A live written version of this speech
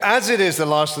As it is the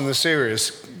last in the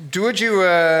series, would you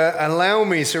allow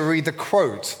me to read the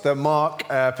quote that Mark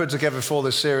put together for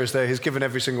this series that he's given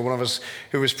every single one of us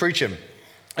who was preaching?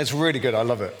 It's really good. I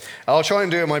love it. I'll try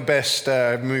and do it in my best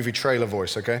movie trailer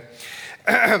voice, okay?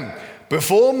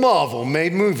 Before Marvel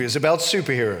made movies about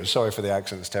superheroes, sorry for the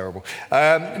accent, it's terrible.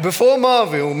 Before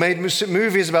Marvel made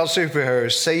movies about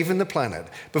superheroes saving the planet,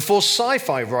 before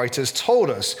sci-fi writers told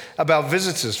us about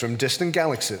visitors from distant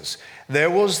galaxies, there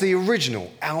was the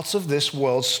original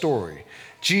out-of-this-world story.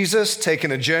 Jesus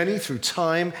taking a journey through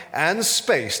time and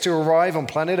space to arrive on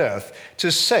planet Earth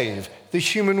to save the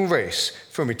human race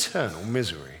from eternal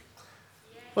misery.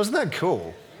 Wasn't that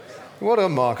cool? What a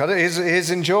Mark. He's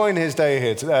enjoying his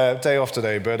day off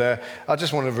today, but I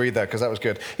just wanted to read that because that was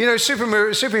good. You know,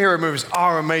 superhero movies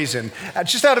are amazing.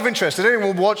 Just out of interest, did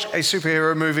anyone watch a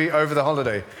superhero movie over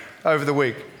the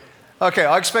week? Okay,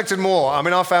 I expected more. I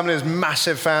mean, our family is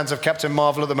massive fans of Captain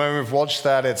Marvel at the moment. We've watched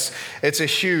that. It's a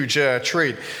huge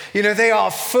treat. You know, they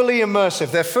are fully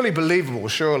immersive. They're fully believable,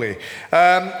 surely.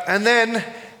 And then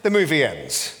the movie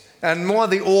ends. And while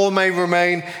the awe may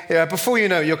remain, before you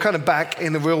know it, you're kind of back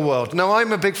in the real world. Now,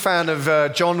 I'm a big fan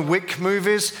of John Wick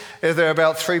movies. Is there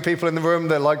about 3 people in the room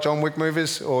that like John Wick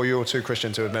movies? Or you're too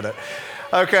Christian to admit it?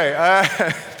 Okay.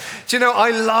 Do you know,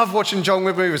 I love watching John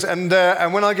Wick movies. And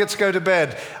when I get to go to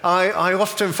bed, I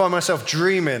often find myself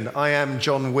dreaming I am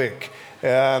John Wick.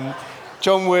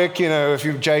 John Wick, you know, if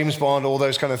you're James Bond, all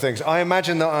those kind of things. I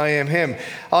imagine that I am him.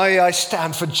 I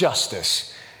stand for justice.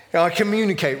 I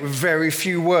communicate with very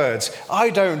few words. I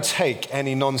don't take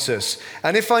any nonsense.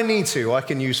 And if I need to, I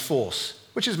can use force,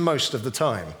 which is most of the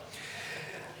time.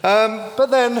 But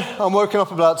then I'm woken up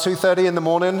about 2:30 in the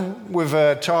morning with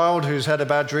a child who's had a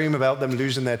bad dream about them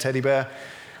losing their teddy bear.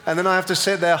 And then I have to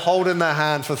sit there holding their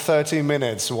hand for 30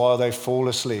 minutes while they fall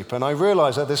asleep. And I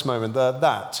realize at this moment that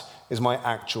that is my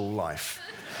actual life.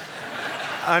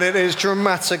 And it is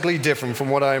dramatically different from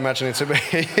what I imagine it to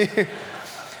be.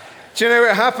 Do you know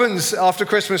what happens after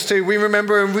Christmas too? We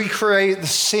remember and recreate the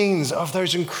scenes of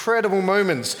those incredible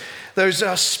moments, those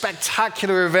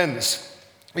spectacular events.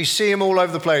 You see them all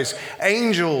over the place.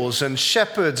 Angels and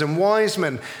shepherds and wise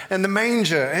men and the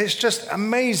manger. It's just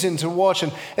amazing to watch,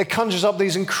 and it conjures up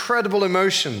these incredible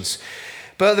emotions.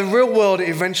 But the real world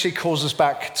eventually calls us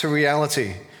back to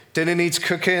reality. Dinner needs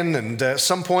cooking, and at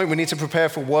some point we need to prepare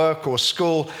for work or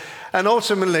school. And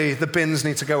ultimately, the bins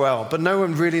need to go out. But no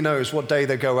one really knows what day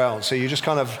they go out. So you just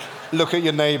kind of look at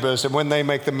your neighbors, and when they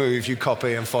make the move, you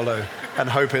copy and follow and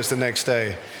hope it's the next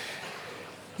day.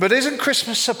 But isn't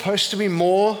Christmas supposed to be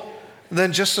more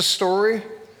than just a story?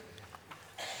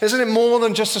 Isn't it more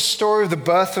than just a story of the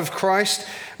birth of Christ?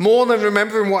 More than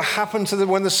remembering what happened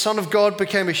when the Son of God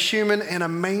became a human in a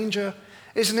manger?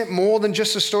 Isn't it more than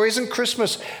just a story? Isn't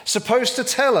Christmas supposed to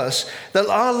tell us that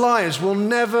our lives will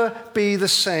never be the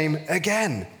same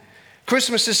again?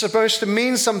 Christmas is supposed to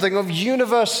mean something of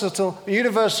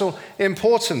universal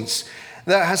importance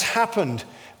that has happened.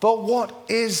 But what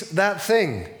is that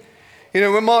thing? You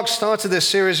know, when Mark started this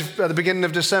series at the beginning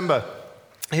of December,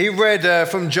 he read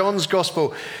from John's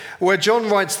Gospel, where John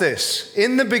writes this: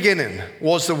 "In the beginning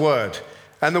was the Word,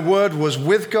 and the Word was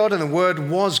with God, and the Word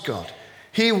was God.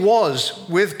 He was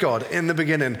with God in the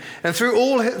beginning, and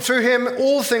through him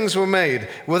all things were made.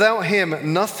 Without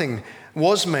him nothing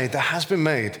was made that has been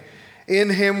made. In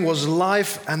him was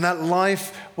life, and that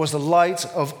life was the light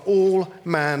of all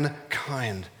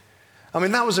mankind." I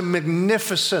mean, that was a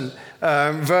magnificent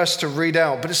verse to read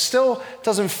out, but it still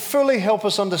doesn't fully help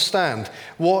us understand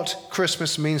what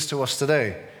Christmas means to us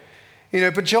today. You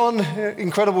know, but John,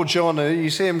 incredible John, you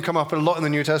see him come up a lot in the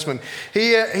New Testament.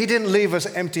 He didn't leave us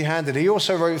empty-handed. He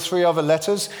also wrote 3 other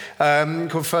letters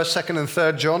called 1st, 2nd, and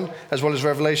 3rd John, as well as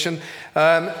Revelation.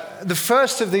 The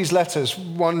first of these letters,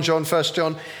 1 John, 1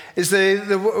 John, is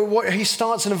what he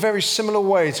starts in a very similar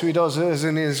way to he does as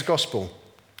in his gospel.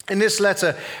 In this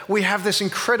letter, we have this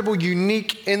incredible,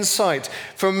 unique insight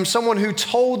from someone who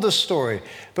told the story,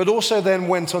 but also then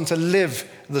went on to live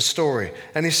the story.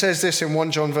 And he says this in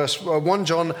 1 John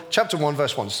chapter 1,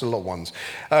 verse 1. It's a lot of ones.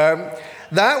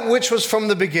 That which was from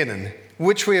the beginning,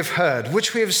 which we have heard,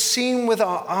 which we have seen with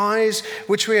our eyes,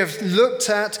 which we have looked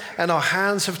at and our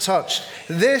hands have touched.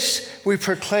 This we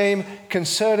proclaim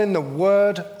concerning the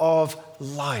word of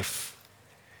life.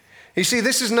 You see,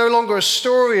 this is no longer a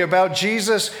story about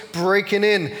Jesus breaking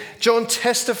in. John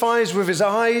testifies with his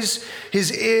eyes,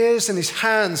 his ears, and his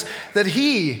hands that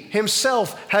he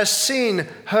himself has seen,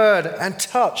 heard, and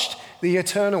touched the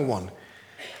Eternal One.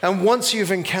 And once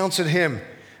you've encountered him,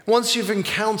 once you've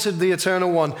encountered the Eternal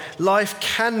One, life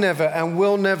can never and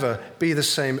will never be the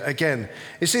same again.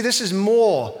 You see,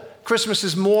 Christmas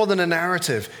is more than a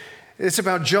narrative. It's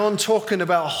about John talking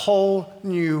about a whole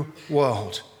new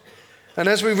world. And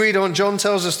as we read on, John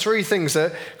tells us three things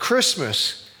that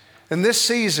Christmas and this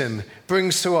season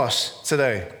brings to us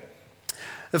today.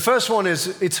 The first one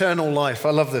is eternal life. I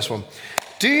love this one.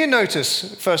 Do you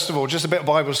notice, first of all, just a bit of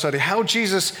Bible study, how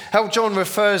John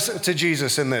refers to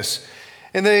Jesus in this?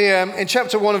 In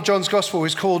chapter 1 of John's Gospel,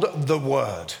 he's called the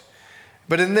Word.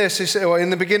 But in this, he said, in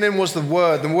the beginning was the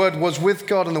Word was with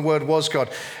God, and the Word was God.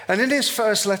 And in his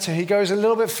first letter, he goes a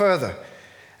little bit further,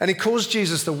 and he calls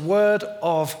Jesus the Word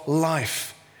of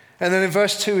life. And then in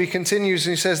verse 2, he continues,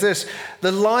 and he says this,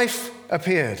 the life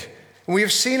appeared. And we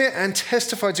have seen it and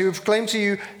testified to you, proclaimed to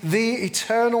you the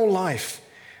eternal life,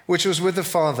 which was with the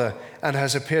Father and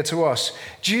has appeared to us.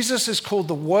 Jesus is called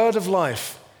the Word of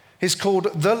life. He's called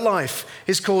the life.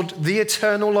 He's called the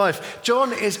eternal life.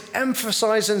 John is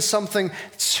emphasizing something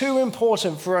too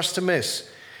important for us to miss.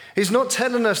 He's not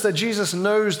telling us that Jesus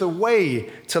knows the way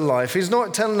to life. He's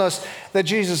not telling us that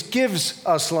Jesus gives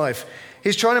us life.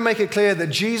 He's trying to make it clear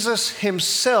that Jesus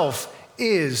himself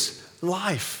is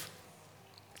life.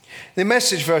 The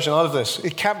Message version, I love this.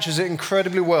 It captures it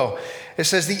incredibly well. It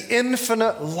says, the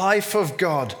infinite life of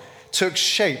God took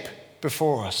shape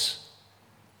before us.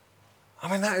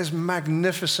 I mean, that is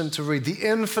magnificent to read. The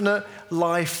infinite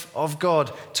life of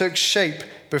God took shape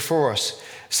before us.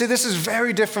 See, this is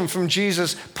very different from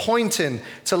Jesus pointing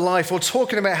to life or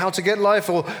talking about how to get life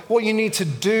or what you need to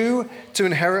do to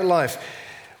inherit life.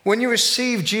 When you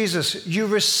receive Jesus, you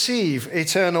receive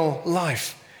eternal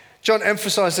life. John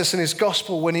emphasized this in his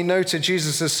gospel when he noted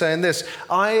Jesus as saying this,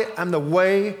 I am the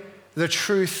way, the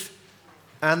truth,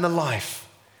 and the life.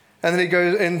 And then he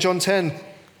goes in John 10,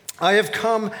 I have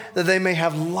come that they may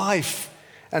have life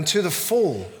and to the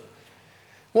full.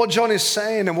 What John is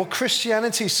saying and what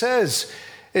Christianity says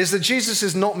is that Jesus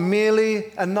is not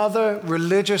merely another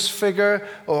religious figure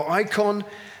or icon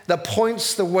that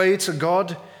points the way to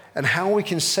God and how we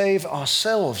can save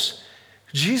ourselves.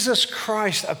 Jesus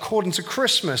Christ, according to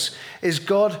Christmas, is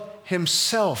God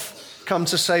himself come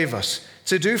to save us,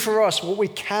 to do for us what we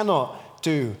cannot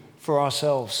do for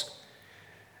ourselves.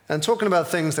 And talking about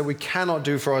things that we cannot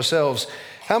do for ourselves,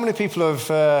 how many people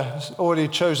have already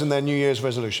chosen their New Year's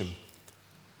resolution?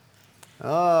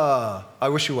 I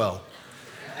wish you well.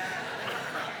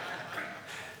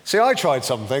 See, I tried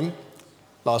something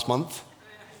last month.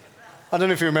 I don't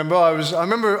know if you remember.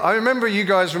 I remember you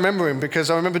guys remembering because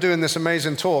I remember doing this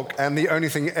amazing talk, and the only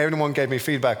thing anyone gave me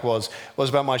feedback was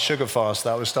about my sugar fast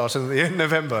that was starting at the end of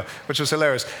November, which was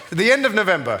hilarious. At the end of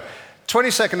November,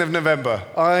 22nd of November,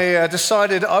 I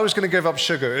decided I was going to give up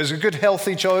sugar. It was a good,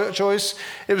 healthy choice.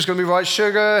 It was going to be right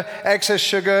sugar, excess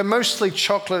sugar, mostly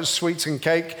chocolate, sweets, and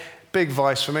cake. Big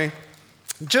vice for me.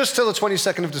 Just till the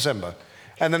 22nd of December.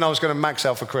 And then I was going to max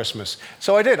out for Christmas.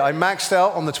 So I did. I maxed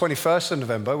out on the 21st of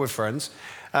November with friends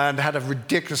and had a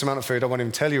ridiculous amount of food. I won't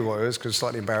even tell you what it was because it's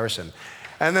slightly embarrassing.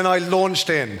 And then I launched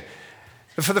in.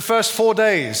 For the first 4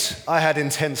 days, I had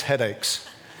intense headaches.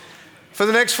 For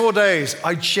the next 4 days,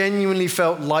 I genuinely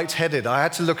felt lightheaded. I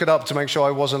had to look it up to make sure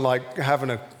I wasn't like having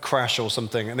a crash or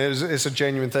something. And it's a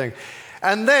genuine thing.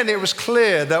 And then it was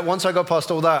clear that once I got past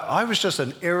all that, I was just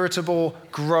an irritable,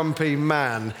 grumpy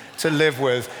man to live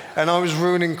with. And I was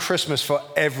ruining Christmas for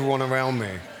everyone around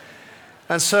me.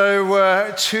 And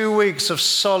so 2 weeks of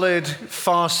solid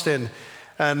fasting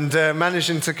and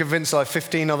managing to convince like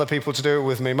 15 other people to do it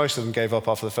with me. Most of them gave up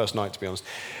after the first night, to be honest.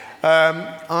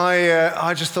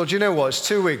 I just thought, you know what, it's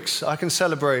 2 weeks. I can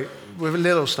celebrate with a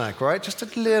little snack, right? Just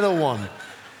a little one.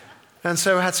 And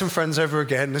so I had some friends over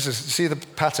again. See the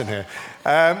pattern here.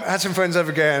 Had some friends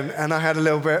over again, and I had a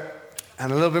little bit,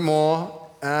 and a little bit more,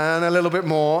 and a little bit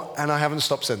more, and I haven't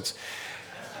stopped since.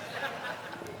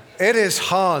 It is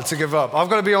hard to give up. I've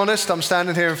got to be honest, I'm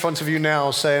standing here in front of you now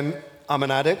saying, I'm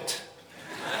an addict.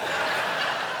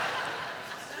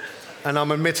 And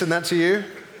I'm admitting that to you.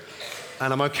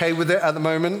 And I'm okay with it at the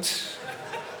moment,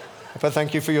 but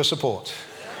thank you for your support.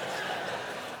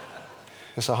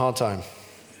 It's a hard time.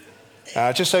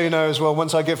 Just so you know as well,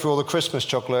 once I get through all the Christmas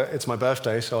chocolate, it's my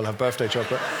birthday, so I'll have birthday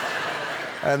chocolate.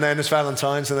 And then it's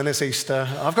Valentine's, and then it's Easter.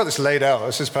 I've got this laid out.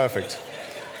 This is perfect.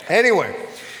 Anyway,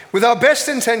 with our best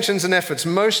intentions and efforts,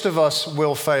 most of us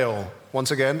will fail. Once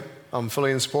again, I'm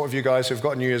fully in support of you guys who've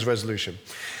got a New Year's resolution.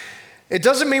 It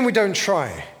doesn't mean we don't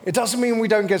try. It doesn't mean we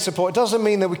don't get support. It doesn't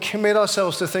mean that we commit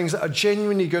ourselves to things that are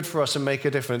genuinely good for us and make a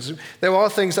difference. There are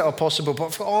things that are possible,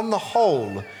 but on the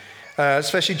whole,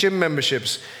 especially gym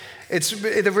memberships, it's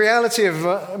the reality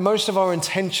of most of our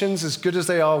intentions, as good as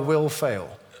they are, will fail.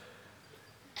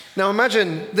 Now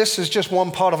imagine this is just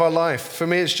one part of our life. For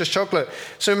me, it's just chocolate.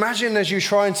 So imagine as you're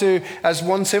trying to, as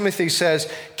 1 Timothy says,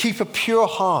 keep a pure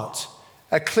heart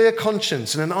a clear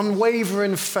conscience, and an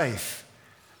unwavering faith.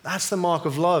 That's the mark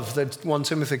of love that 1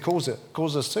 Timothy calls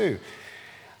us to.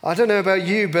 I don't know about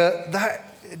you, but that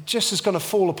just is going to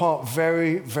fall apart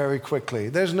very, very quickly.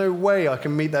 There's no way I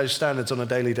can meet those standards on a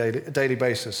daily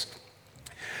basis.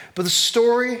 But the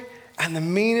story and the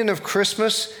meaning of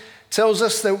Christmas tells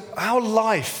us that our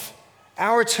life,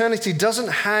 our eternity doesn't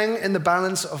hang in the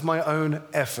balance of my own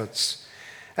efforts.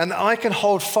 And I can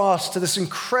hold fast to this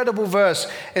incredible verse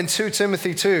in 2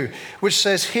 Timothy 2, which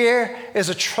says, here is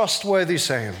a trustworthy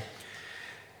saying.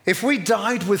 If we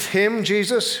died with him,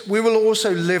 Jesus, we will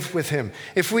also live with him.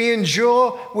 If we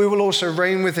endure, we will also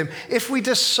reign with him. If we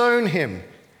disown him,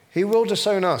 he will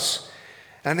disown us.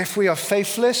 And if we are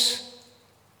faithless,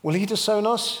 will he disown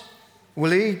us?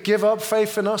 Will he give up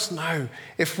faith in us? No.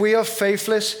 If we are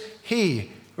faithless,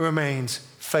 he remains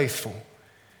faithful.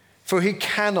 For he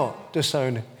cannot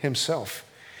disown himself.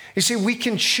 You see, we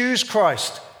can choose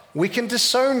Christ. We can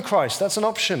disown Christ. That's an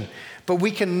option. But we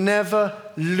can never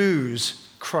lose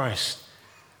Christ.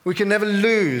 We can never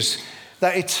lose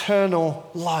that eternal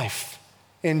life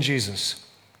in Jesus.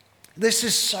 This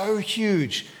is so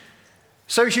huge.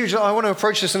 So huge that I want to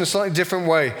approach this in a slightly different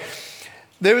way.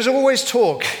 There is always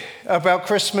talk about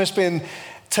Christmas being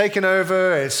taken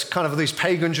over. It's kind of these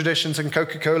pagan traditions and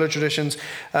Coca-Cola traditions,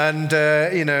 and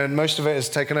and most of it is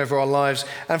taken over our lives.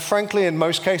 And frankly, in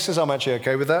most cases, I'm actually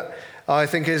okay with that. I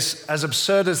think as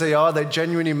absurd as they are, they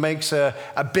genuinely makes a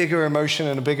bigger emotion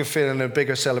and a bigger feeling and a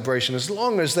bigger celebration as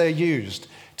long as they're used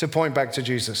to point back to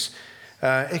Jesus.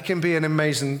 It can be an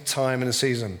amazing time and a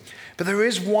season. But there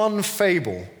is one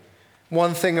fable,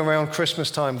 one thing around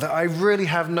Christmas time that I really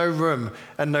have no room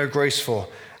and no grace for.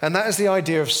 And that is the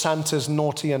idea of Santa's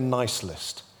naughty and nice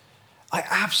list. I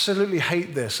absolutely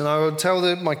hate this. And I will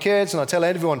tell my kids and I tell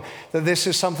everyone that this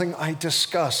is something I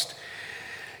disgust.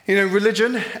 You know,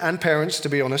 religion and parents, to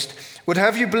be honest, would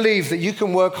have you believe that you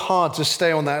can work hard to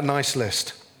stay on that nice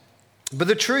list. But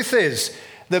the truth is,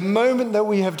 the moment that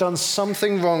we have done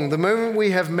something wrong, the moment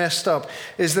we have messed up,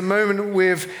 is the moment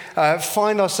we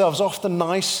find ourselves off the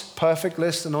nice, perfect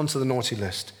list and onto the naughty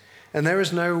list. And there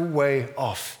is no way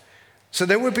off. So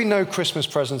there would be no Christmas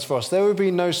presents for us. There would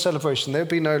be no celebration. There would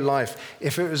be no life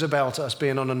if it was about us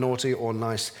being on a naughty or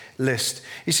nice list.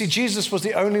 You see, Jesus was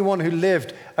the only one who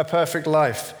lived a perfect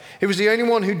life. He was the only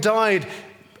one who died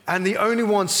and the only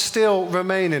one still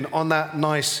remaining on that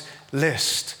nice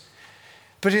list.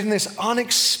 But in this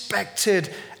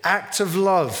unexpected act of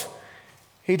love,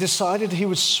 he decided he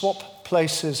would swap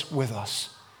places with us.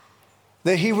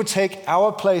 That he would take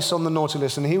our place on the naughty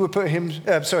list and he would put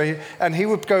and he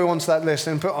would go onto that list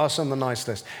and put us on the nice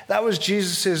list. That was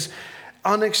Jesus'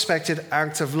 unexpected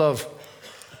act of love.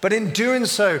 But in doing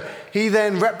so, he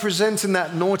then, representing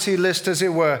that naughty list as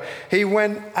it were, he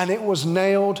went and it was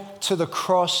nailed to the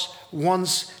cross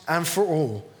once and for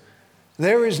all.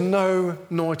 There is no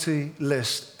naughty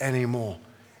list anymore.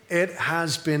 It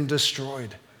has been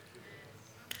destroyed.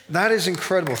 That is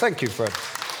incredible. Thank you, Fred.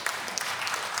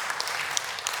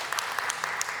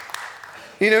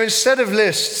 You know, instead of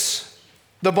lists,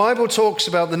 the Bible talks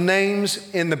about the names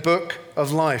in the book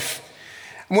of life.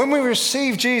 And when we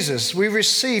receive Jesus, we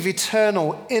receive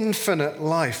eternal, infinite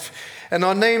life. And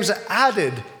our names are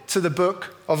added to the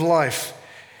book of life.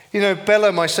 You know,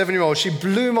 Bella, my 7-year-old, she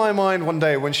blew my mind one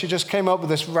day when she just came up with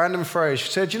this random phrase. She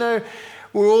said, you know,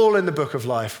 we're all in the book of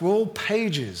life. We're all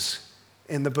pages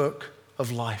in the book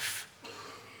of life.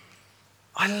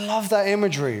 I love that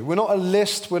imagery. We're not a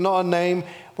list. We're not a name.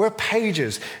 We're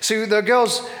pages. So the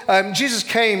girls, Jesus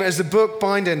came as the book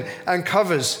binding and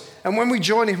covers. And when we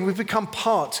join him, we become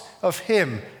part of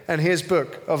him and his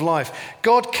book of life.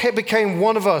 God became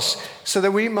one of us so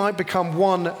that we might become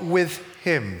one with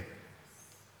him.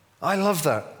 I love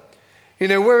that. You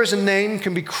know, whereas a name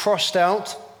can be crossed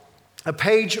out, a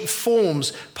page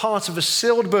forms part of a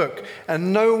sealed book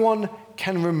and no one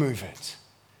can remove it.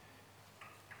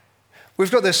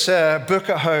 We've got this book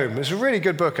at home. It's a really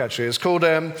good book, actually. It's called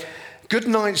Good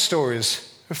Night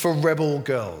Stories for Rebel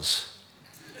Girls.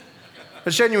 It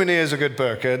genuinely is a good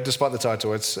book, despite the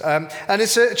title. And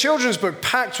it's a children's book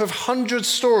packed with 100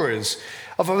 stories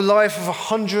of a life of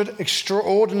 100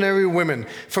 extraordinary women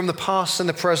from the past and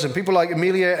the present. People like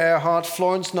Amelia Earhart,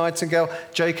 Florence Nightingale,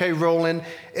 J.K. Rowling.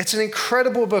 It's an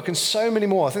incredible book and so many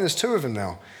more. I think there's 2 of them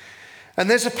now. And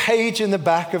there's a page in the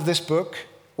back of this book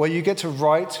where you get to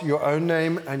write your own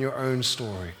name and your own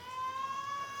story.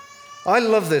 I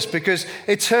love this because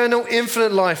eternal,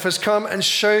 infinite life has come and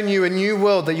shown you a new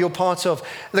world that you're part of.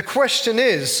 The question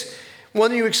is,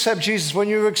 when you accept Jesus, when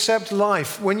you accept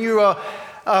life, when you are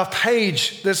a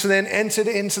page that's then entered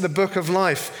into the book of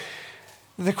life,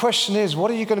 the question is, what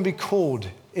are you going to be called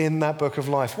in that book of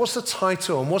life? What's the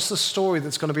title and what's the story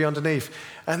that's going to be underneath?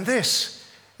 And this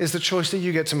is the choice that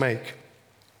you get to make.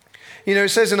 You know, it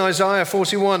says in Isaiah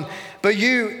 41, "But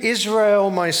you, Israel,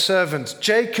 my servant,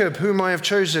 Jacob, whom I have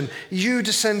chosen, you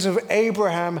descendants of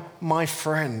Abraham, my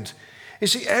friend." You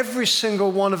see, every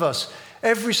single one of us,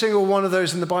 every single one of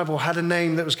those in the Bible had a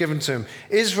name that was given to him.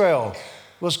 Israel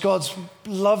was God's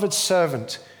beloved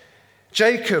servant.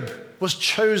 Jacob was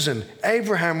chosen.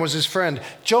 Abraham was his friend.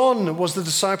 John was the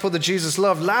disciple that Jesus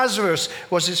loved. Lazarus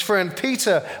was his friend.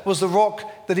 Peter was the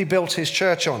rock that he built his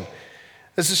church on.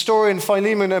 There's a story in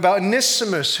Philemon about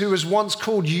Onesimus, who was once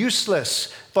called useless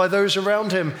by those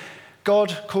around him.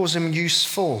 God calls him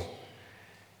useful.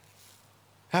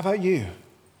 How about you?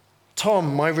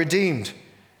 Tom, my redeemed.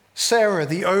 Sarah,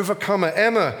 the overcomer.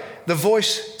 Emma, the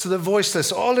voice to the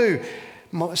voiceless. Olu,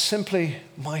 simply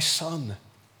my son.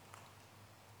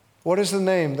 What is the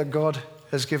name that God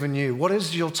has given you? What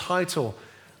is your title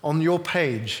on your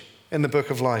page in the book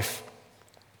of life?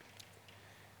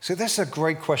 So that's a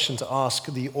great question to ask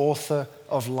the author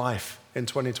of life in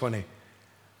 2020.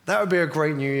 That would be a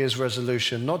great New Year's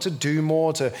resolution, not to do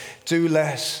more, to do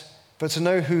less, but to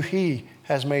know who he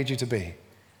has made you to be.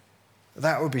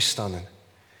 That would be stunning.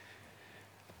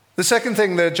 The second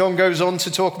thing that John goes on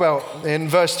to talk about in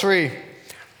verse 3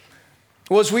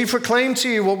 was, "We proclaim to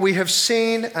you what we have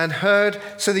seen and heard,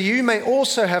 so that you may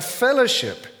also have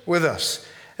fellowship with us.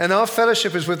 And our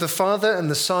fellowship is with the Father and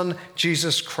the Son,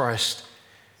 Jesus Christ."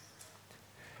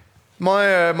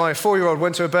 My 4-year-old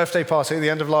went to a birthday party at the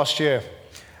end of last year,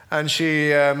 and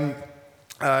she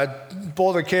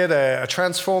bought the kid a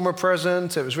Transformer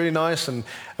present. It was really nice, and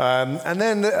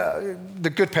then the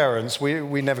good parents,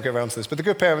 we never get around to this, but the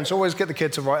good parents always get the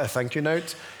kid to write a thank you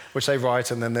note, which they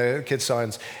write, and then the kid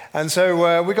signs. And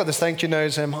so we got this thank you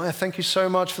note saying, "Maya, thank you so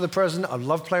much for the present. I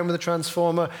love playing with the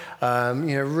Transformer.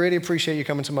 Really appreciate you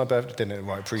coming to my birthday." Didn't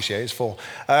know what appreciate is for.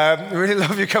 Really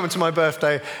love you coming to my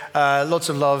birthday. Lots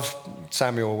of love,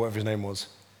 Samuel, or whatever his name was.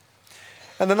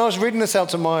 And then I was reading this out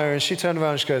to Maya, and she turned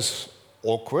around and she goes,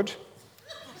 "Awkward."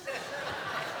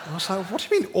 I was like, "What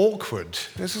do you mean awkward?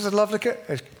 This is a lovely kid."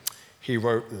 He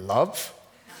wrote love.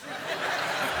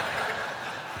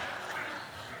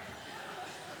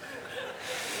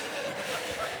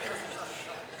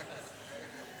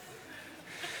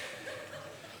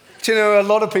 Do you know, a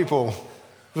lot of people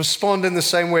respond in the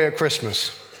same way at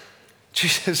Christmas.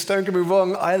 Jesus, don't get me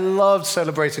wrong, I love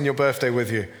celebrating your birthday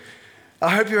with you.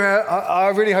 I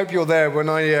really hope you're there when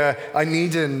I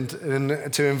need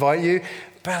to invite you,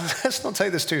 but let's not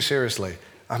take this too seriously.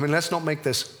 I mean, let's not make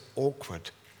this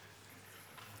awkward.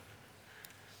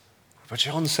 But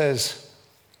John says,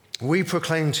 "We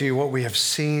proclaim to you what we have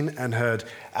seen and heard.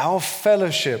 Our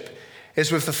fellowship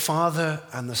is with the Father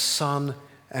and the Son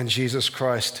and Jesus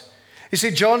Christ." You see,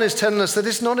 John is telling us that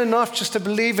it's not enough just to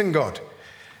believe in God.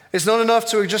 It's not enough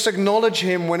to just acknowledge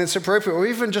him when it's appropriate, or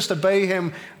even just obey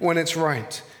him when it's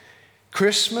right.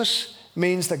 Christmas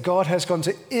means that God has gone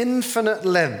to infinite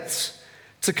lengths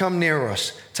to come near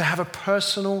us, to have a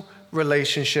personal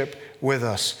relationship with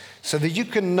us, so that you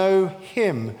can know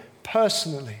him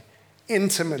personally,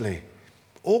 intimately,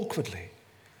 awkwardly,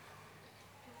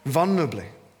 vulnerably.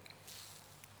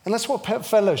 And that's what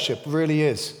fellowship really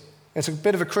is. It's a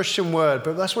bit of a Christian word,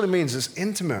 but that's what it means. It's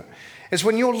intimate. It's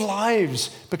when your lives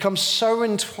become so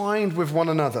entwined with one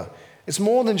another. It's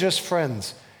more than just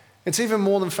friends. It's even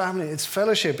more than family. It's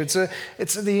fellowship. It's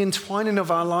the entwining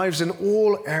of our lives in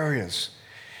all areas.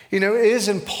 You know, it is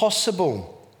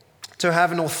impossible to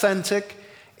have an authentic,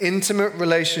 intimate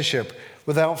relationship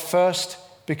without first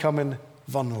becoming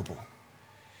vulnerable.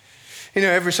 You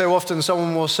know, every so often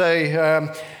someone will say,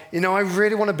 I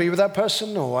really want to be with that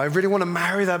person, or I really want to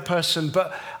marry that person,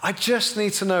 but I just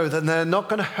need to know that they're not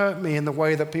going to hurt me in the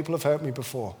way that people have hurt me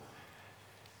before.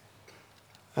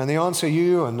 And the answer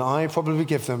you and I probably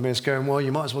give them is going, well,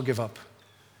 you might as well give up.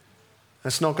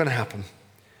 That's not going to happen.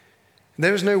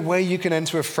 There is no way you can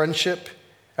enter a friendship,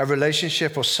 a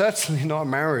relationship, or certainly not a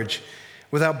marriage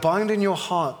without binding your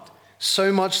heart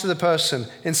so much to the person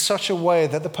in such a way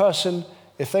that the person,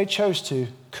 if they chose to,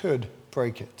 could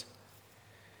break it.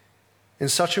 In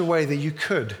such a way that you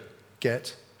could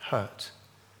get hurt.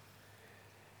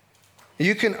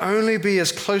 You can only be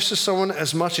as close to someone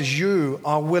as much as you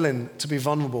are willing to be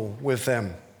vulnerable with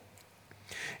them.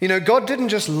 You know, God didn't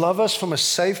just love us from a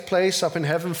safe place up in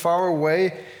heaven far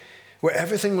away where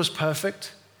everything was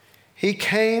perfect. He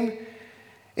came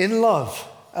in love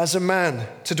as a man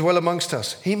to dwell amongst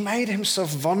us. He made himself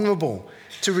vulnerable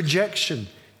to rejection,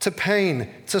 to pain,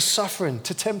 to suffering,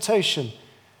 to temptation,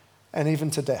 and even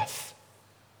to death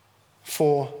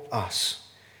for us.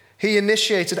 He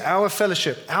initiated our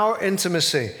fellowship, our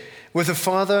intimacy with the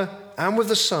Father and with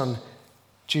the Son,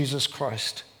 Jesus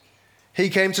Christ. He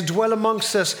came to dwell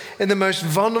amongst us in the most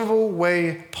vulnerable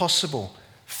way possible.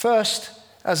 First,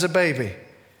 as a baby,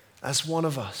 as one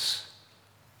of us.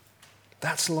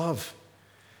 That's love.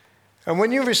 And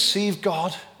when you receive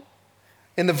God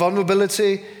in the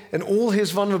vulnerability, in all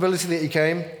his vulnerability that he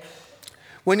came,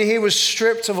 when he was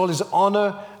stripped of all his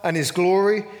honor and his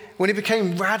glory, when he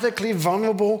became radically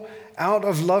vulnerable out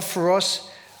of love for us,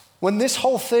 when this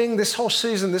whole thing, this whole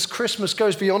season, this Christmas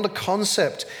goes beyond a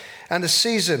concept and a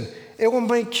season, it will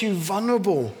make you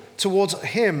vulnerable towards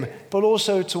him, but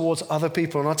also towards other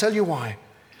people. And I'll tell you why.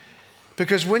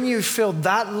 Because when you feel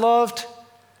that loved,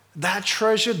 that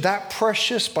treasured, that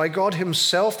precious by God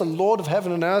himself, the Lord of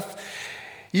heaven and earth,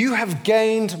 you have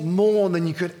gained more than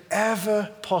you could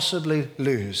ever possibly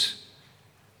lose.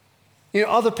 You know,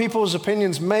 other people's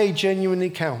opinions may genuinely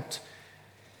count,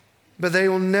 but they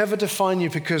will never define you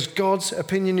because God's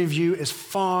opinion of you is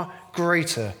far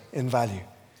greater in value.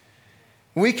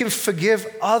 We can forgive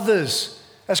others,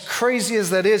 as crazy as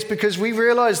that is, because we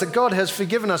realize that God has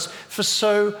forgiven us for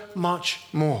so much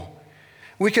more.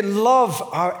 We can love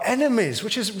our enemies,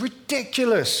 which is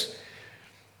ridiculous,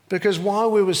 because while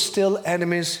we were still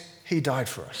enemies, he died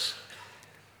for us.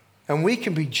 And we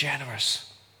can be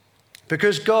generous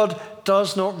because God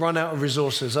does not run out of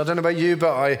resources. I don't know about you,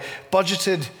 but I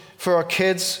budgeted for our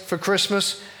kids for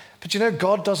Christmas. But you know,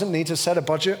 God doesn't need to set a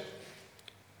budget.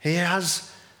 He has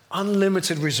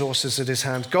unlimited resources at his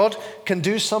hand. God can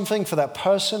do something for that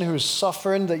person who is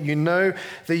suffering that you know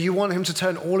that you want him to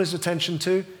turn all his attention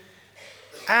to,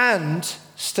 and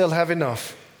still have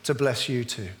enough to bless you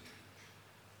too.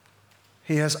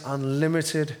 He has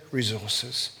unlimited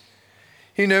resources.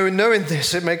 You know, knowing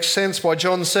this, it makes sense why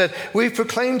John said, "We've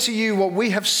proclaimed to you what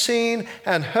we have seen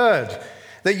and heard,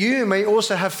 that you may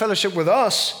also have fellowship with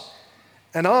us."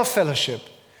 And our fellowship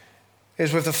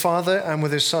is with the Father and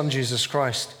with his Son, Jesus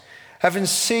Christ. Having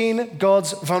seen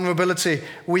God's vulnerability,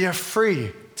 we are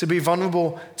free to be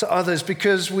vulnerable to others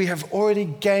because we have already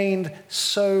gained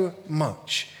so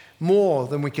much, more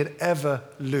than we could ever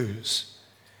lose.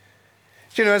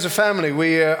 You know, as a family,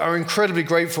 we are incredibly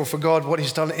grateful for God, what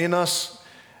he's done in us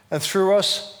and through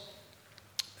us.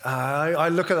 I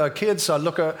look at our kids, I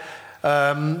look at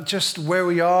just where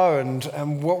we are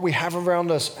and what we have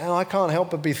around us, and I can't help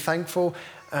but be thankful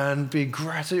and be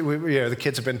gratitude. The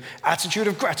kids have been attitude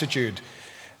of gratitude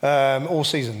all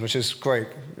season, which is great.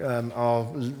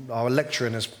 Our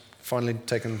lecturing has finally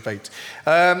taken bait.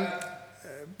 But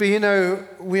you know,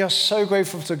 we are so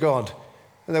grateful to God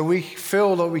that we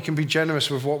feel that we can be generous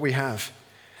with what we have.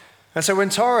 And so when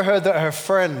Tara heard that her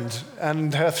friend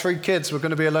and her 3 kids were going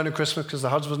to be alone at Christmas because the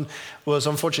husband was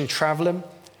unfortunately traveling,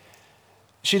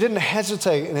 she didn't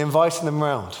hesitate in inviting them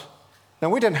round. Now,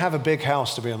 we didn't have a big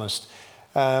house, to be honest,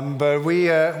 but we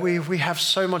have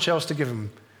so much else to give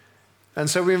them. And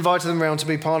so we invited them around to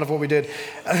be part of what we did.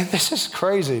 And this is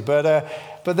crazy, but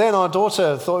then our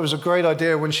daughter thought it was a great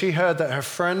idea when she heard that her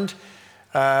friend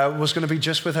was going to be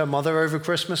just with her mother over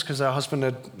Christmas because her husband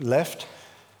had left.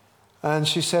 And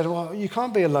she said, "Well, you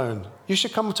can't be alone. You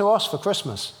should come to us for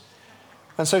Christmas."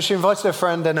 And so she invited her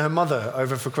friend and her mother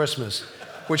over for Christmas,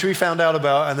 which we found out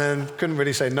about and then couldn't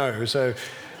really say no. So,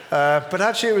 but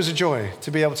actually it was a joy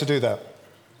to be able to do that.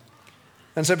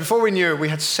 And so before we knew it, we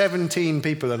had 17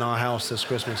 people in our house this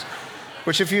Christmas,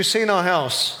 which if you've seen our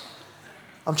house,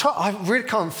 I really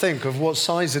can't think of what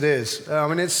size it is. I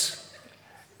mean,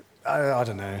 I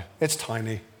don't know. It's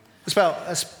tiny. It's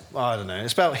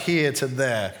about here to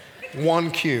there.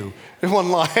 One queue,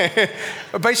 one line.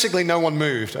 Basically, no one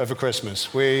moved over Christmas.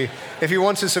 If you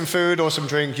wanted some food or some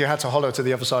drink, you had to holler to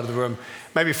the other side of the room,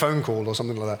 maybe a phone call or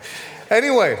something like that.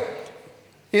 Anyway,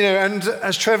 you know, and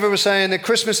as Trevor was saying, at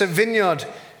Christmas at Vineyard,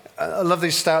 I love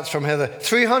these stats from Heather,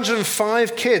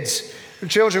 305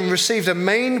 children received a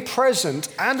main present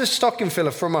and a stocking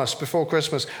filler from us before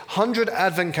Christmas. 100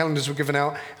 advent calendars were given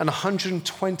out and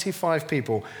 125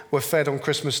 people were fed on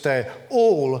Christmas Day,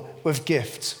 all with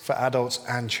gifts for adults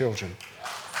and children.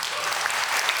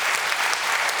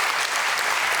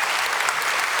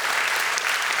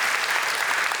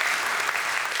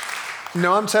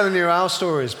 No, I'm telling you our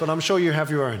stories, but I'm sure you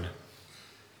have your own.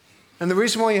 And the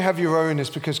reason why you have your own is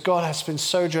because God has been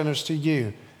so generous to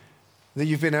you that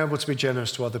you've been able to be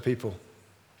generous to other people.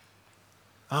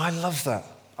 I love that.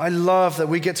 I love that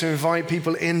we get to invite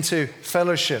people into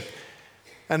fellowship.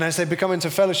 And as they become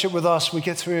into fellowship with us, we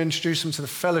get to introduce them to the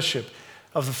fellowship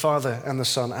of the Father and the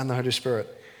Son and the Holy Spirit.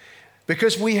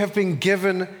 Because we have been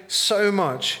given so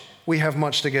much, we have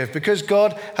much to give. Because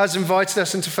God has invited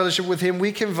us into fellowship with him,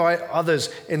 we can invite others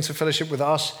into fellowship with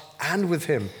us and with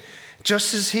him.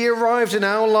 Just as he arrived in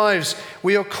our lives,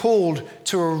 we are called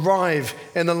to arrive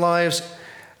in the lives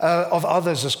of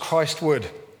others as Christ would.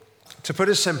 To put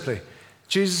it simply,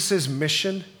 Jesus'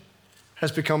 mission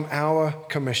has become our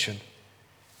commission.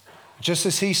 Just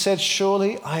as he said,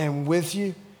 surely I am with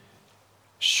you,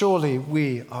 surely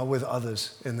we are with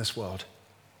others in this world.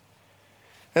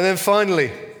 And then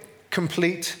finally,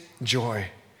 complete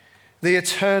joy. The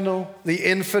eternal, the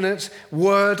infinite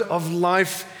word of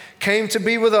life came to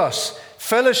be with us.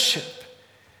 Fellowship.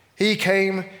 He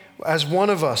came as one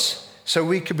of us so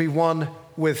we could be one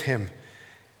with him.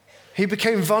 He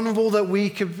became vulnerable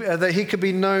that he could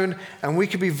be known, and we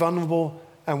could be vulnerable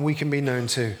and we can be known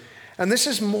too. And this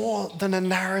is more than a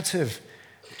narrative.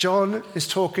 John is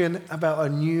talking about a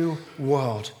new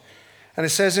world. And it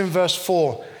says in verse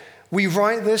 4, we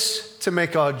write this to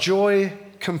make our joy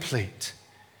complete.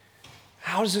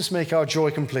 How does this make our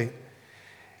joy complete?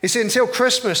 You see, until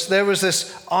Christmas, there was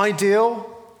this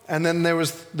ideal, and then there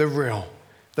was the real,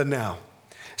 the now.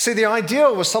 See, the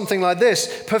ideal was something like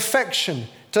this: perfection,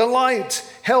 delight,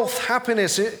 health,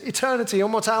 happiness, eternity,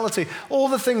 immortality, all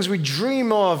the things we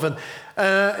dream of. And,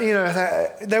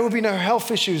 there would be no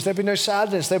health issues, there'd be no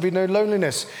sadness, there'd be no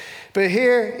loneliness. But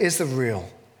here is the real: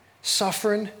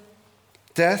 suffering,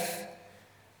 death,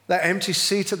 that empty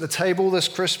seat at the table this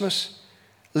Christmas,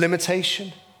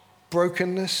 limitation,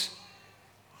 brokenness.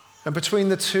 And between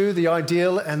the two, the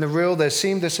ideal and the real, there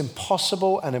seemed this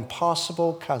impossible and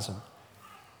impassable chasm.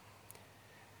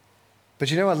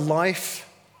 But you know, a life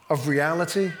of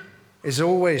reality is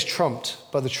always trumped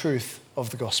by the truth of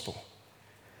the gospel.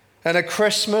 And at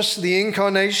Christmas, the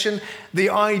incarnation, the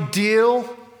ideal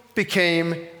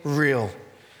became real.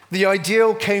 The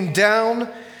ideal came down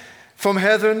from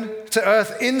heaven to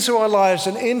earth into our lives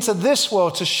and into this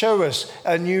world to show us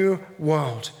a new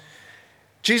world.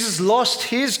 Jesus lost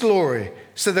his glory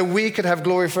so that we could have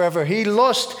glory forever. He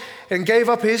lost and gave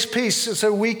up his peace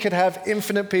so we could have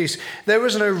infinite peace. There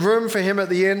was no room for him at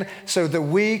the inn so that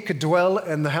we could dwell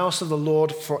in the house of the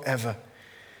Lord forever.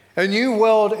 A new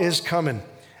world is coming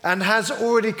and has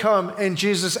already come in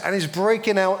Jesus and is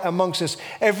breaking out amongst us.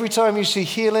 Every time you see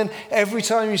healing, every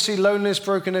time you see loneliness,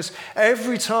 brokenness,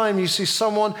 every time you see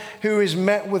someone who is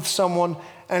met with someone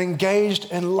and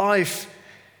engaged in life,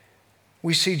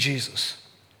 we see Jesus.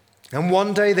 And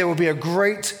one day there will be a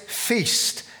great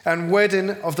feast and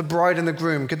wedding of the bride and the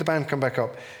groom. Could the band come back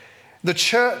up? The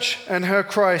church and her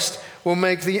Christ will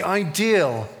make the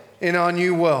ideal in our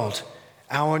new world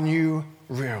our new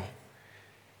real.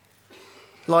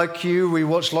 Like you, we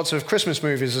watch lots of Christmas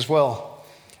movies as well.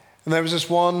 And there was this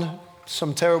one,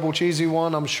 some terrible cheesy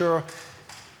one, I'm sure.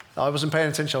 I wasn't paying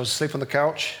attention, I was asleep on the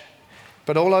couch.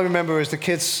 But all I remember is the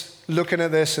kids looking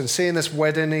at this and seeing this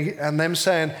wedding and them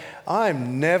saying,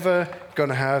 I'm never going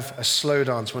to have a slow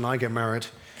dance when I get married.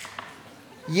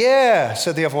 Yeah,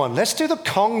 said the other one, let's do the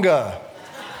conga.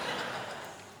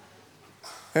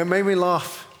 It made me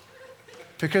laugh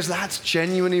because that's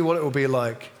genuinely what it will be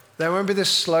like. There won't be this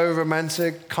slow,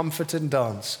 romantic, comforting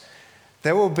dance.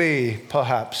 There will be,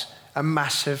 perhaps, a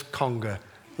massive conga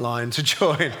line to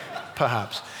join,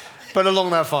 perhaps. But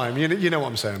along that time, you know what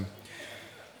I'm saying.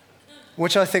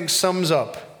 Which I think sums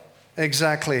up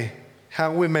exactly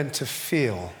how we're meant to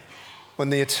feel when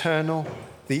the eternal,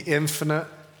 the infinite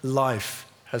life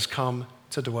has come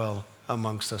to dwell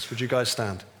amongst us. Would you guys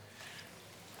stand?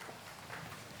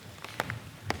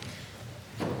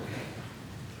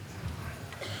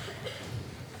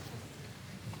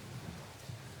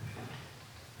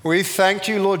 We thank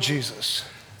you, Lord Jesus,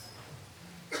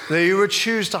 that you would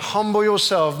choose to humble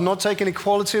yourself, not taking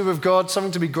equality with God,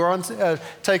 something to be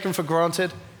taken for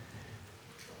granted,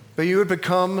 but you would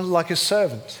become like a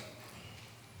servant.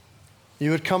 You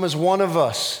would come as one of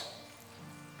us,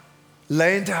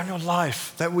 laying down your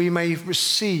life that we may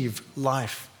receive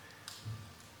life.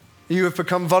 You have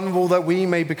become vulnerable that we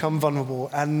may become vulnerable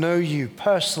and know you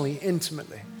personally,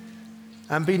 intimately,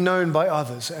 and be known by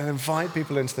others and invite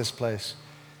people into this place.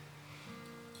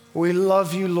 We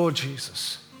love you, Lord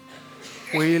Jesus.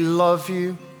 We love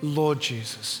you, Lord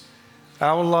Jesus.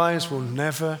 Our lives will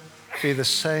never be the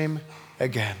same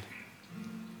again.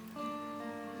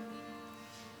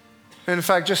 In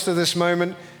fact, just at this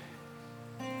moment,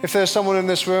 if there's someone in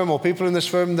this room or people in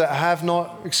this room that have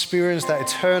not experienced that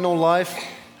eternal life,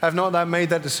 have not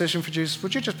made that decision for Jesus,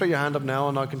 would you just put your hand up now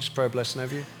and I can just pray a blessing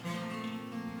over you?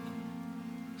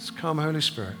 Just come, Holy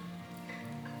Spirit.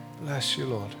 Bless you,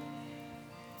 Lord.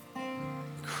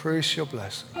 Increase your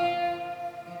blessing.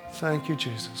 Thank you,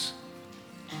 Jesus.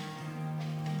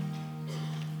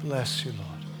 Bless you,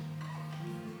 Lord.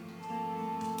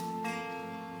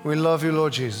 We love you,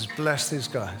 Lord Jesus. Bless these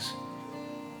guys.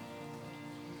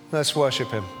 Let's worship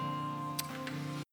him.